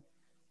son,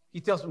 he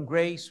tells him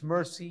grace,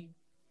 mercy,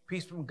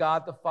 peace from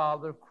God the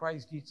Father,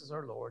 Christ Jesus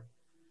our Lord.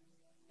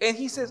 And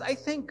he says, I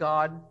thank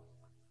God,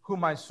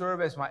 whom I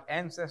serve as my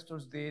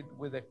ancestors did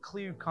with a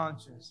clear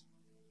conscience.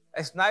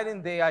 As night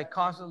and day, I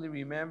constantly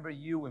remember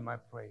you in my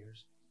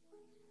prayers.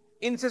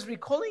 And it says,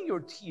 recalling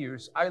your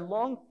tears, I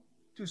long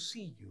to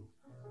see you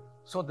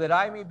so that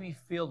I may be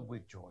filled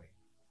with joy.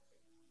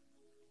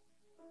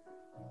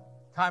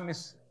 Time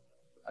is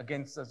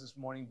against us this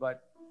morning,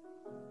 but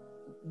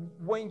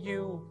when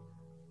you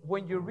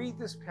read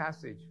this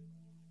passage,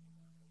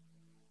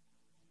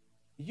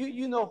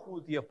 you know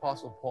who the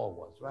Apostle Paul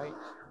was, right?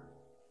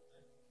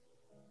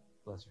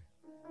 Bless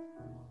you.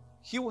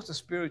 He was a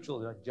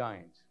spiritual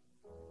giant.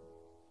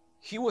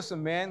 He was a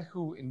man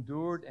who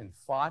endured and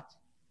fought,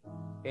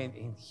 and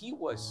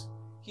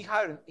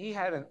he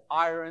had an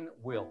iron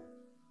will.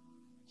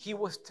 He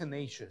was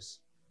tenacious.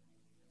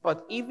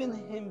 But even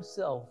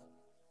himself,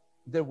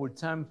 there were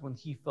times when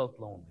he felt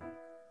lonely.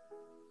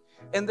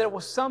 And there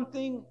was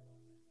something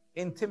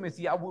in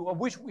Timothy. I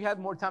wish we had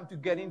more time to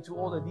get into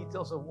all the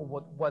details of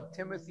what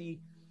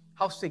Timothy,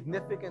 how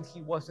significant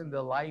he was in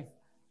the life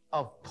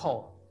of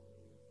Paul,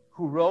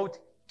 who wrote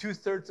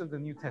 2/3 of the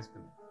New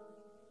Testament.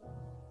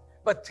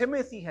 But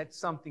Timothy had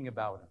something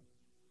about him.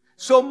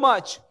 So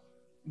much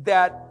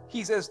that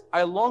he says,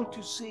 I long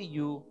to see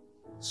you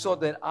so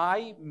that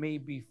I may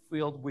be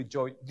filled with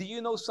joy. Do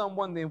you know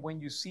someone that when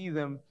you see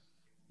them,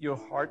 your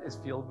heart is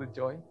filled with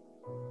joy?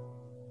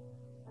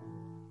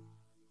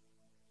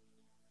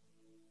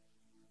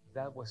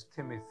 That was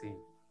Timothy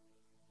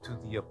to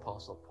the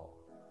Apostle Paul.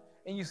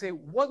 And you say,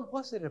 what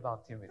was it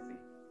about Timothy?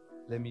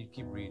 Let me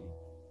keep reading.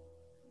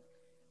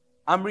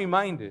 I'm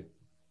reminded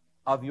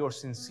of your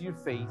sincere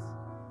faith,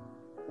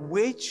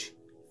 which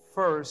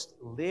first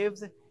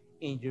lived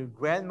in your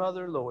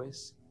grandmother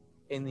Lois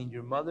and in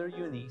your mother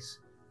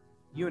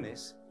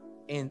Eunice,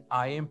 and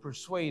I am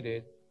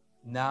persuaded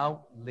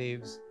now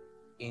lives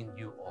in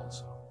you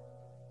also.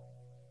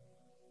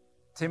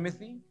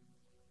 Timothy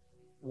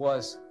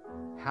was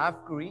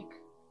half Greek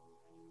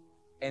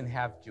and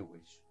half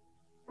Jewish,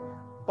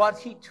 but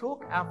he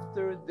took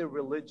after the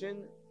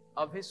religion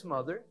of his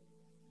mother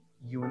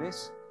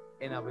Eunice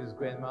and of his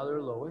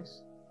grandmother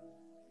Lois,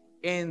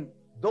 and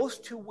those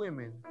two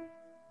women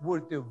were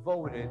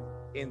devoted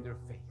in their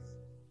faith.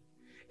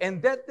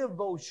 And that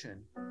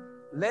devotion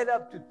led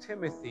up to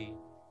Timothy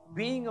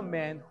being a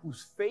man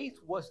whose faith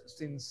was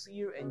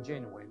sincere and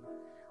genuine,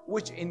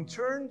 which in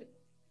turn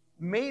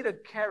made a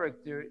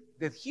character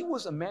that he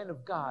was a man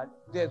of God,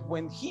 that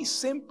when he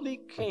simply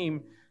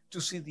came to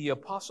see the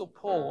Apostle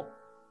Paul,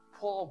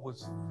 Paul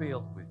was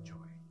filled with joy.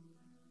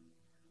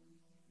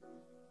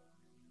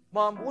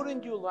 Mom,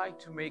 wouldn't you like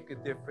to make a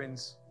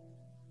difference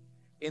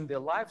in the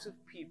lives of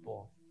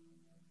people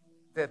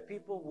that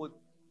people would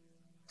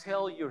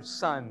tell your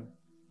son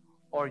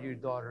or your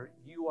daughter,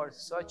 you are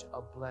such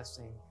a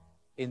blessing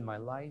in my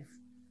life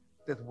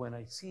that when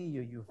I see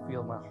you, you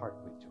fill my heart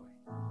with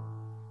joy.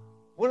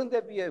 Wouldn't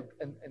that be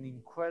an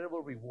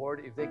incredible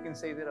reward if they can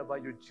say that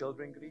about your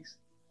children, Gris?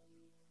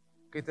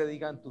 Que te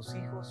digan, tus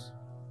hijos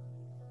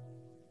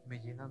me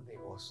llenan de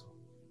gozo.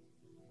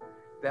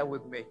 That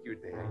would make your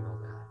day, I know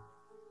that.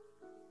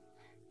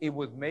 It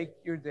would make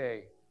your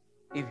day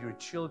if your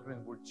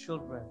children were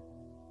children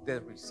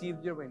that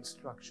received your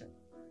instruction.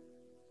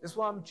 That's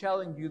why I'm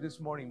challenging you this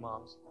morning,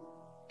 moms.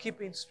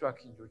 Keep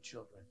instructing your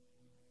children.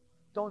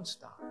 Don't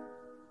stop.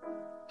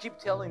 Keep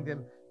telling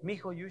them,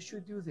 mijo, you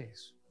should do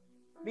this.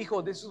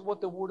 Mijo, this is what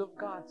the Word of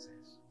God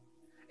says.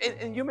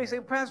 And you may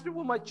say, Pastor,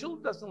 well, my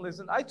children doesn't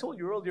listen. I told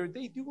you earlier,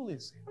 they do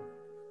listen.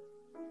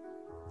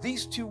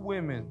 These two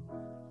women,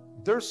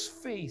 their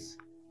faith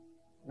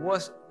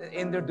was,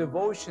 in their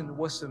devotion,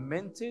 was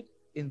cemented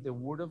in the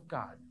Word of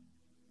God.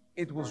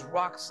 It was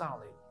rock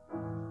solid.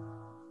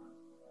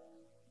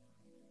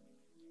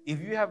 If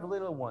you have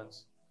little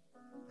ones,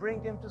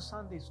 bring them to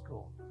Sunday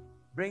school.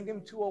 Bring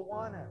them to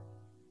Awana.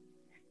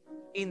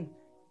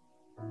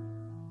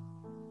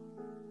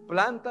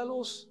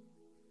 Plántalos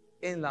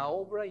en la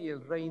obra y el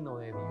reino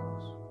de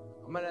Dios.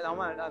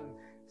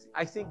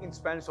 I think in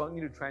Spanish, so I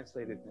need to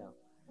translate it now.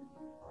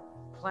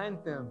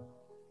 Plant them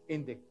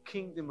in the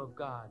kingdom of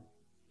God,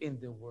 in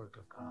the work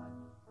of God.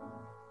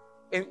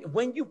 And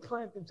when you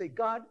plant them, say,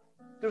 God,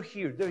 they're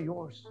here, they're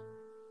yours.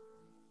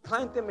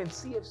 Plant them in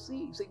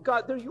CFC. Say,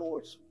 God, they're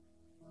yours.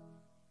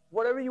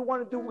 Whatever you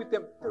want to do with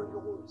them, they're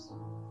yours.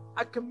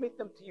 I commit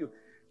them to you.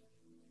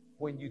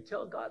 When you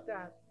tell God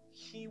that,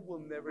 He will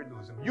never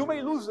lose them. You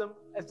may lose them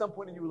at some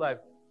point in your life.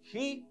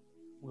 He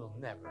will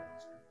never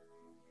lose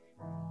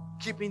them.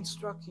 Keep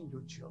instructing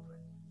your children.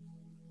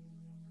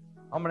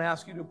 I'm going to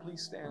ask you to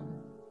please stand.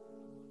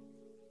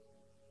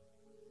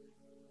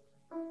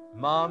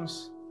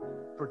 Moms,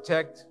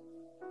 protect.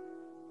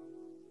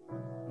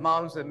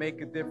 Moms that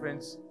make a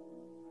difference,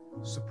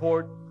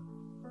 support.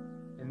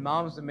 And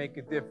moms that make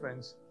a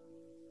difference,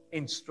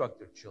 instruct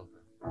their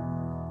children.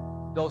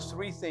 Those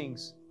three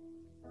things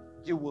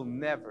you will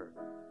never,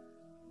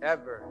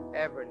 ever,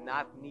 ever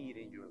not need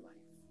in your life.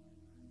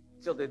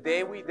 Till the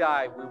day we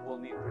die, we will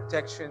need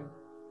protection,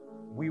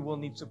 we will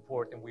need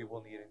support, and we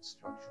will need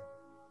instruction.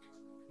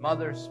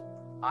 Mothers,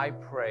 I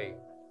pray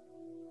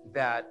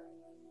that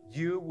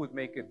you would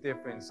make a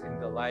difference in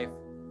the life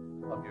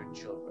of your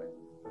children.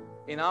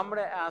 And I'm going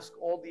to ask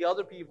all the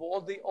other people,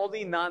 all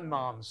the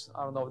non-moms,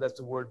 I don't know if that's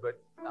the word, but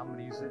I'm going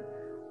to use it.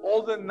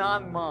 All the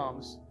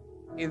non-moms,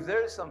 if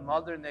there's a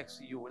mother next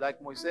to you,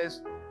 like Moises,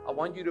 I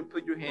want you to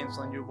put your hands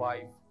on your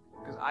wife,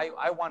 because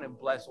I want to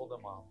bless all the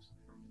moms.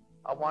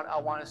 I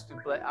want us to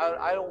bless.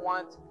 I don't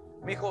want,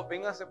 mijo,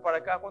 véngase para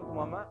acá con tu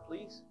mamá,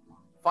 please.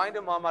 Find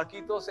a mom.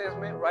 Marquitos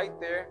Esme, right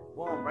there.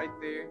 Boom, right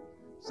there.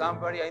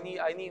 Somebody,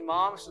 I need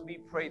moms to be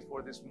prayed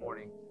for this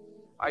morning.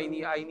 I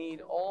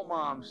need all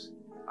moms.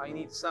 I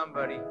need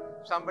somebody.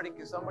 Can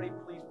somebody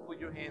please put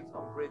your hands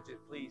on Bridget,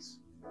 please?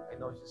 I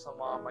know she's a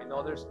mom. I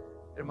know there's,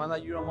 hermana,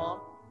 you're a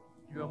mom?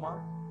 You a mom?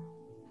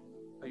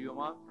 Are you a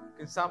mom?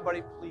 Can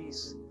somebody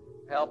please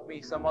help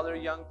me? Some other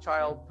young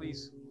child,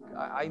 please.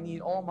 I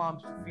need all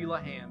moms to feel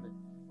a hand.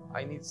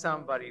 I need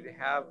somebody to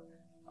have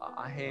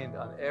a hand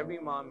on every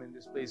mom in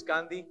this place.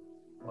 Gandhi?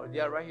 Oh,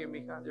 yeah, right here,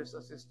 Mika. There's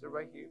a sister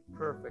right here.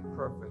 Perfect,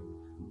 perfect.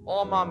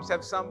 All moms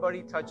have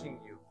somebody touching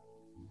you.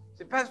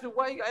 Say, Pastor,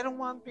 why? I don't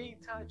want being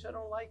touched. I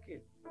don't like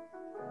it.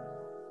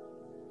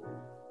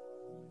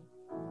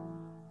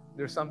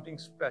 There's something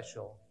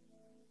special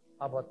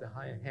about the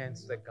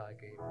hands that God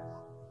gave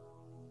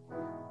us.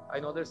 I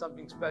know there's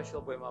something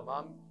special when my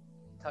mom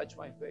touched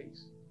my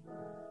face.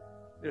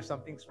 There's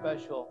something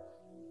special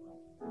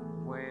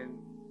when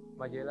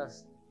Mayela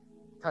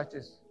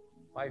touches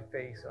my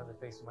face or the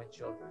face of my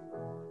children.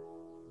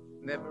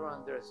 Never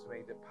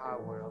underestimate the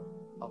power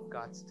of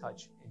God's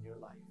touch in your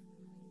life.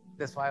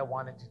 That's why I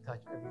wanted to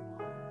touch every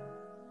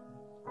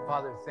mom.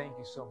 Father, thank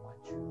you so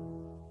much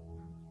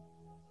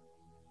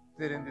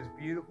that in this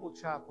beautiful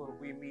chapel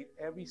we meet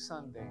every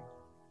Sunday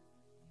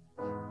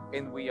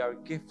and we are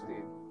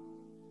gifted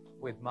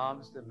with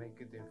moms that make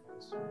a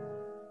difference.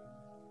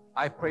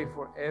 I pray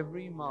for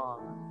every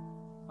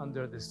mom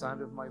under the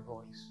sound of my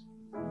voice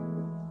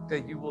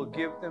that you will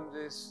give them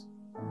this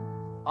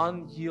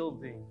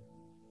unyielding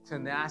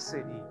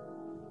tenacity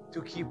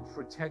to keep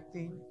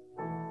protecting,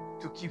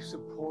 to keep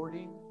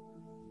supporting,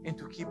 and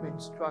to keep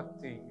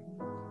instructing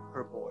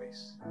her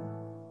boys,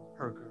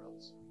 her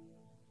girls.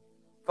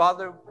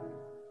 Father,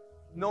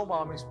 no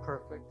mom is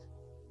perfect,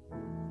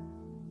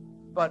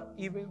 but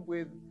even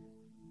with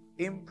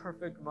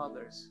imperfect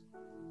mothers,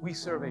 we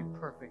serve a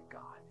perfect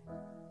God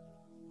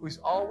who is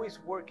always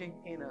working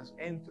in us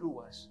and through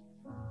us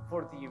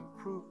for the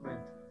improvement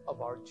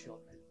of our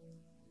children.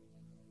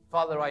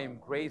 Father, I am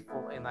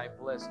grateful and I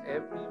bless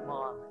every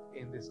mom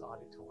in this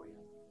auditorium.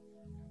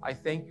 I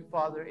thank you,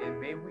 Father, and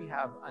may we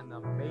have an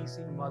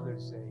amazing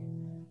Mother's Day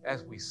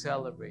as we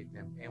celebrate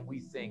them and we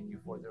thank you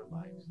for their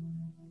lives.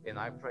 And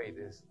I pray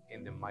this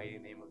in the mighty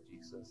name of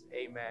Jesus.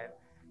 Amen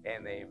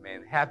and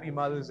amen. Happy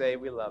Mother's Day.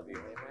 We love you.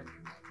 Amen.